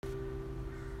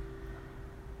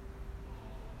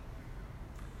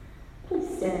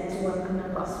Please stand to welcome the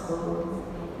gospel.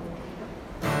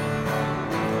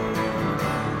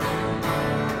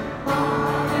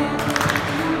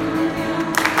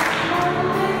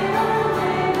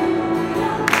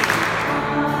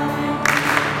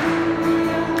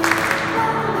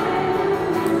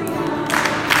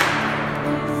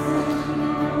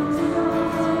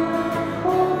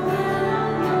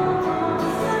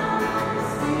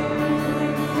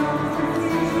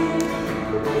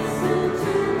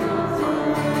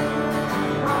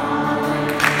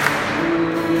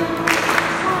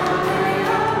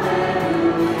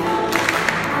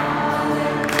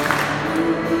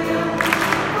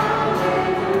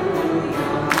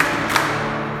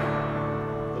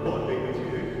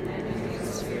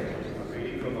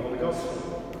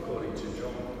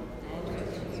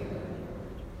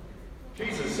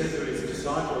 Jesus said to his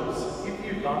disciples, "If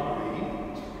you love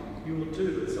me, you will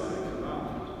do as I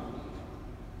command.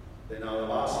 Then I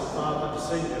will ask the Father to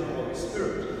send you the Holy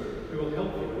Spirit, who will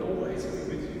help you and always be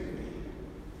with you.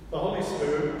 The Holy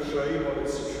Spirit will show you what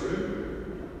is true.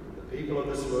 The people of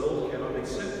this world cannot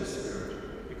accept the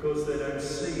Spirit because they don't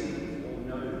see or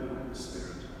know the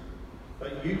Spirit.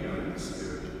 But you know the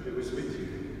Spirit who is with you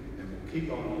and will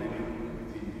keep on living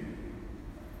within you."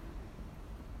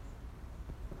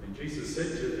 When Jesus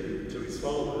said to his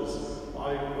followers,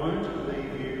 "I won't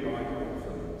leave you like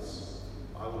orphans.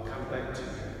 I will come back to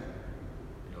you.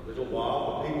 In a little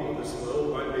while, the people of this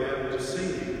world won't be able to see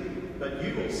me, but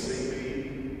you will see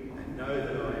me and know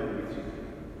that I am with you.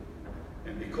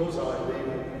 And because I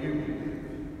live, you will live.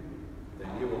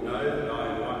 Then you will know that I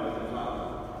am one with the Father.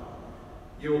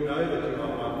 You will know that you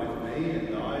are one with me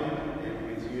and I am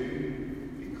with you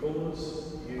because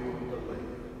you believe.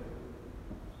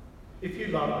 If you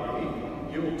love me,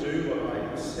 you will do what I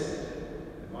have said,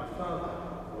 and my Father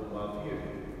will love you.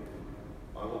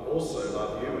 I will also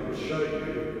love you and show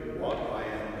you what I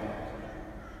am like."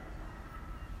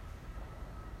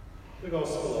 The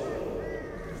Gospel of the Lord.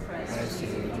 Praise to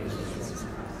you, Jesus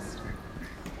Christ.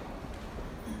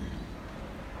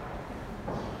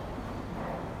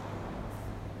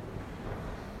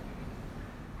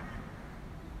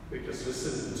 We just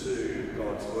listened to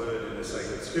God's Word in the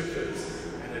Sacred Scriptures,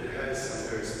 and it has some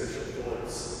very special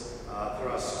thoughts for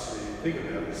us to think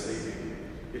about this evening.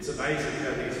 It's amazing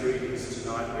how these readings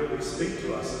tonight really speak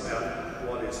to us about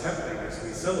what is happening as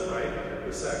we celebrate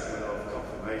the sacrament of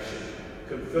confirmation,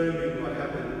 confirming what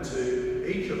happened to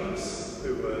each of us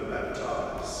who were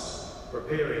baptised,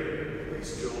 preparing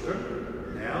these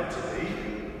children now to be,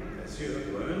 as you have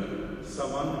learned,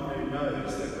 someone who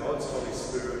knows that God's Holy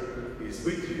Spirit is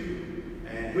with you,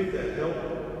 and with that help,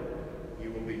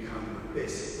 you will become the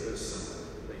best person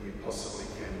that you possibly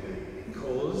can be,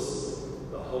 because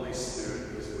the Holy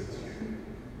Spirit is with you.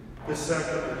 This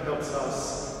sacrament helps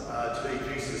us to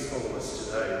be Jesus' followers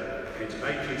today, and to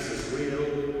make Jesus real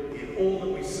in all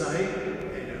that we say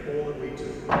and in all that we do.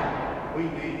 We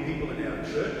need people in our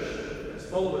church, as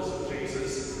followers of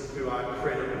Jesus, who are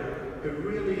credible, who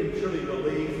really and truly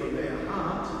believe from their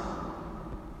heart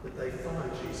that they follow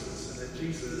Jesus and that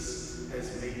Jesus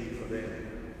has meaning for them,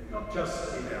 not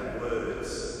just in our words,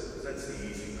 because that's the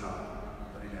easy part,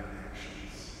 but in our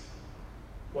actions.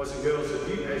 Boys and girls,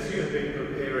 as you have been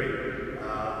preparing,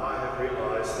 I have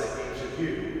realised that each of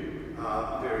you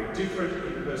are very different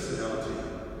in personality.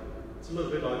 It's a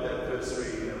little bit like that first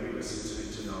reading that we listened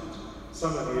to tonight.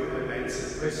 Some of you have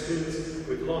answered questions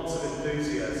with lots of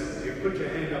enthusiasm. You put your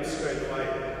hand up straight away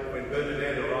when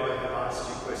Bernadette or I have asked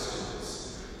you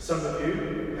questions. Some of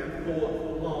you have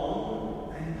thought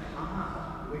long and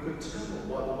hard. We could tell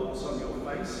by the looks on your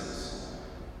faces.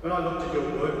 When I looked at your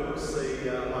workbooks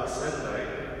last Saturday,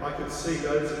 I could see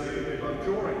those of you who love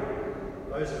drawing,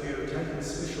 those of you who have taken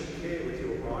special care with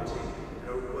your writing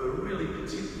and were really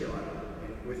particular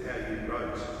with how you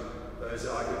wrote. Those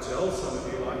I could tell, some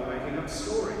of you like making up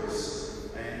stories,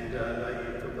 and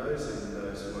you put those in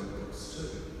those workbooks too.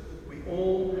 We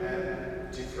all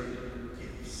have different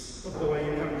gifts. Look at the way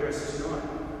you come dressed tonight.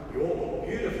 You all look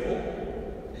beautiful,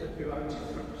 but you are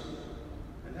different.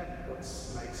 And that's what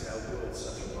makes our world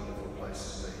such a wonderful place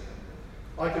to be.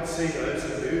 I could see those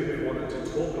of you who wanted to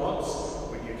talk lots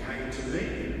when you came to me,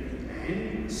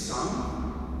 and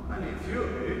some, only a few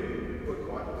of you, were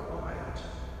quite quiet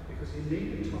because you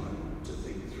needed time to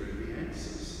think through the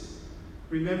answers.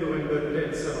 Remember when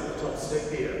Bernadette sat on the top step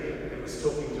here and was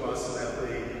talking to us about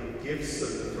the gifts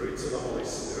and the fruits of the Holy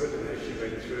Spirit, and as she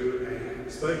went through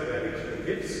and spoke about each of the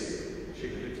gifts, she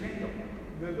lit a candle.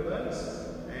 Remember those?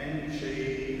 And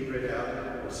she read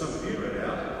out, or some of you read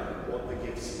out, what the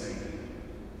gifts mean.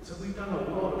 So we've done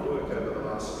a lot of work over the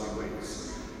last few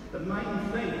weeks. The main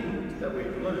thing that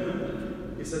we've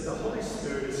learned is is that the Holy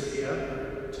Spirit is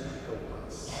here to help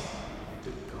us, to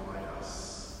guide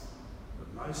us.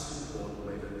 But most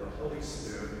importantly, that the Holy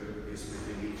Spirit is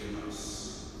within each of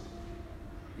us.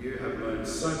 You have learned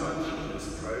so much in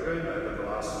this program over the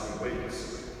last few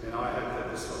weeks, and I hope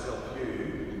that this will help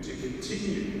you to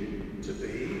continue to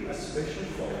be a special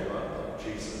follower of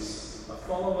Jesus, a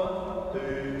follower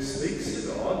who speaks to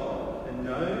God and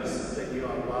knows that you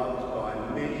are loved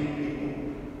by many people.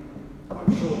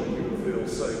 I'm sure that you will feel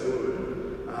so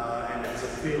good, and it's a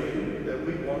feeling that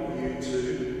we want you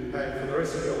to have for the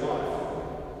rest of your life.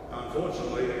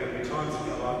 Unfortunately, there are going to be times in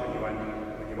your life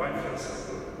when you won't feel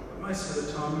so good. But most of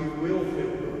the time you will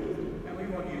feel good. And we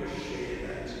want you to share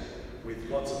that with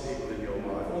lots of people in your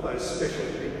life, all those special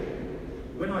people.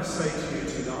 When I say to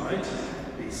you tonight,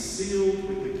 be sealed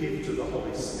with the gift of the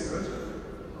Holy Spirit,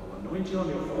 I'll anoint you on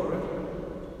your forehead,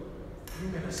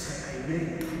 you're going to say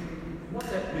amen. And what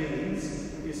that means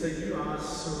is that you are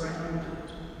surrounded,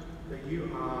 that you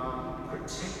are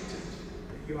protected,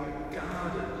 that you are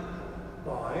guarded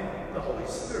by the Holy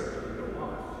Spirit in your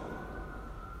life.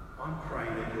 I'm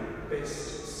praying that your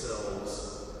best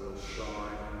selves will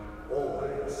shine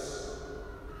always.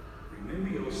 Remember,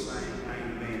 you're saying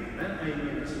amen. And that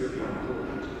amen is really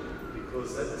important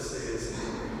because that says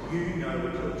you know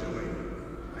what you're doing.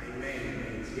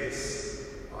 Amen means yes,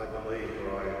 I believe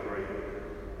or I agree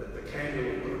that the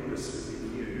candle of goodness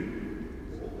within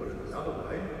you, or put it another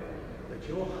way, that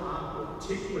your heart will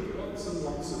tick with lots and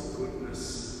lots of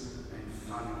goodness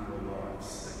in your lives,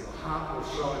 that your heart will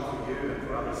shine for you and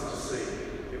for others to see.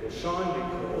 It will shine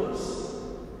because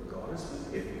God is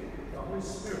with you. The Holy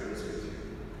Spirit is with you.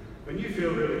 When you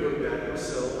feel really good about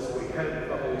yourselves, we have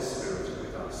the Holy Spirit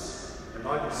with us. And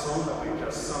like the song that we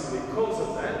just sung, because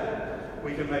of that,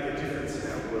 we can make a difference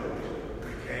in our world.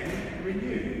 We can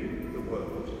renew the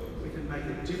world. We can make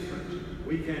it different.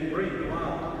 We can bring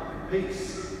love and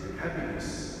peace and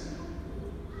happiness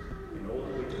in all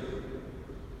that we do.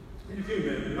 In a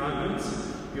few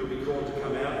moments, you'll be called to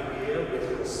come out here with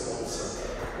your sponsor.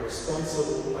 Your sponsor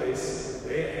will place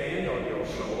their hand on your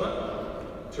shoulder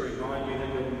to remind you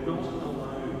that you're not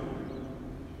alone.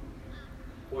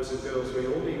 Boys and girls, we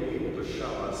all need people to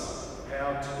show us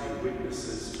how to be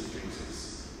witnesses to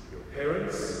Jesus. Your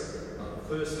parents are the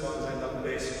first ones and the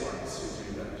best ones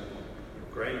who do that. Your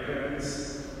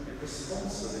grandparents and the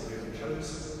sponsor that you have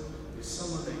chosen is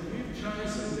someone that you've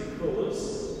chosen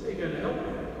because they're going to help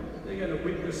you. They're going to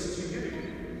witness to you.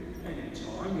 And in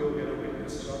time, you're going to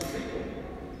witness to other people.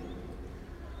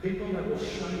 People that will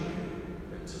show you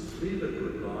that to live a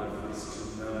good life is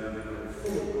to know that you're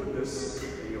full of goodness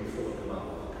and you're full of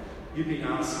love. You've been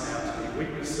asked now to be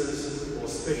witnesses or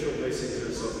special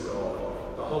messengers of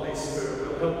God. The Holy Spirit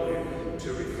will help you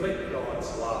to reflect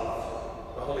God's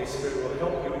love. The Holy Spirit will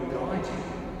help you and guide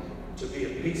you to be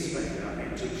a peacemaker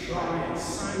and to try in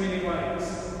so many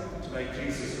ways to make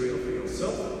Jesus real for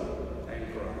yourself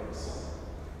and for others.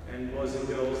 And boys and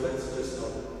girls, that's just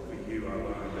not for you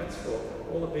alone. That's for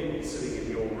all the people sitting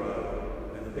in your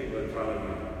row, and the people in front of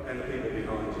you, and the people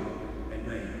behind you, and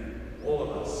me. All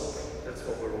of us. That's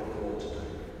what we're all called to do.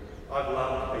 I've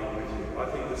loved being with you. I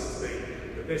think this has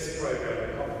been the best program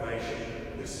of confirmation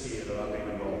this year that I've been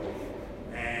involved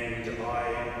in. And I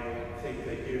think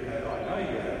that you have, I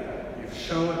know you have, you've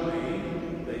shown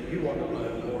me that you want to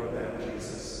learn more about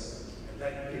Jesus. And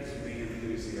that gives me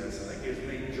enthusiasm. That gives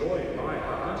me joy in my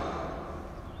heart.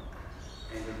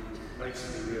 And it makes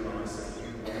me realise that you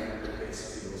want the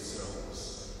best for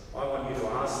yourselves. I want you to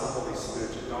ask the Holy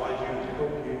Spirit to guide you and to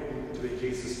help you to be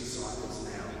Jesus' disciples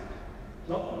now.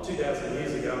 Not 2,000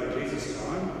 years ago in Jesus'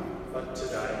 time, but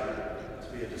today.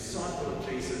 To be a disciple of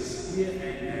Jesus here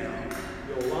and now.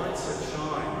 Your lights have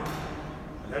shined,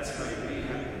 and that's made me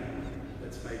happy.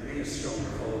 That's made me a strong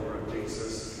follower of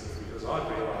Jesus, because I've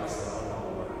realised that I'm not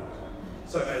alone.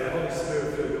 So may the Holy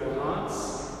Spirit fill your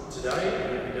hearts today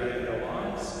and every day of your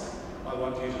lives. I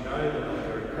want you to know that I'm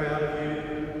very proud of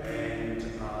you, and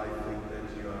I think that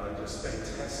you are just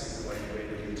fantastic the way you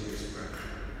entered into this program.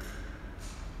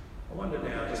 I wonder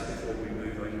now, just before we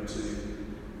move into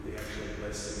the actual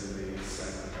blessing and the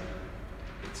sacrament,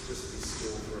 let's just be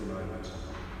still for a moment.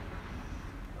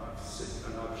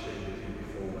 I've shared with you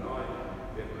before, when I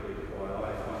get really quiet,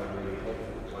 I find it really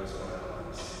helpful to close my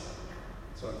eyes.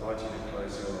 So I invite you to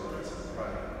close your eyes and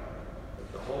pray that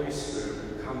the Holy Spirit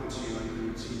will come to you and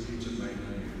continue to make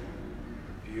you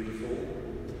beautiful,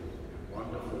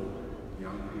 wonderful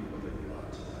young people that you are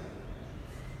today.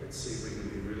 Let's see if we can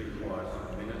be really quiet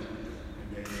for a minute, and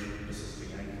then Mrs.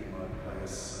 Bianchi might play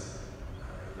us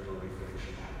a little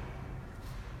reflection.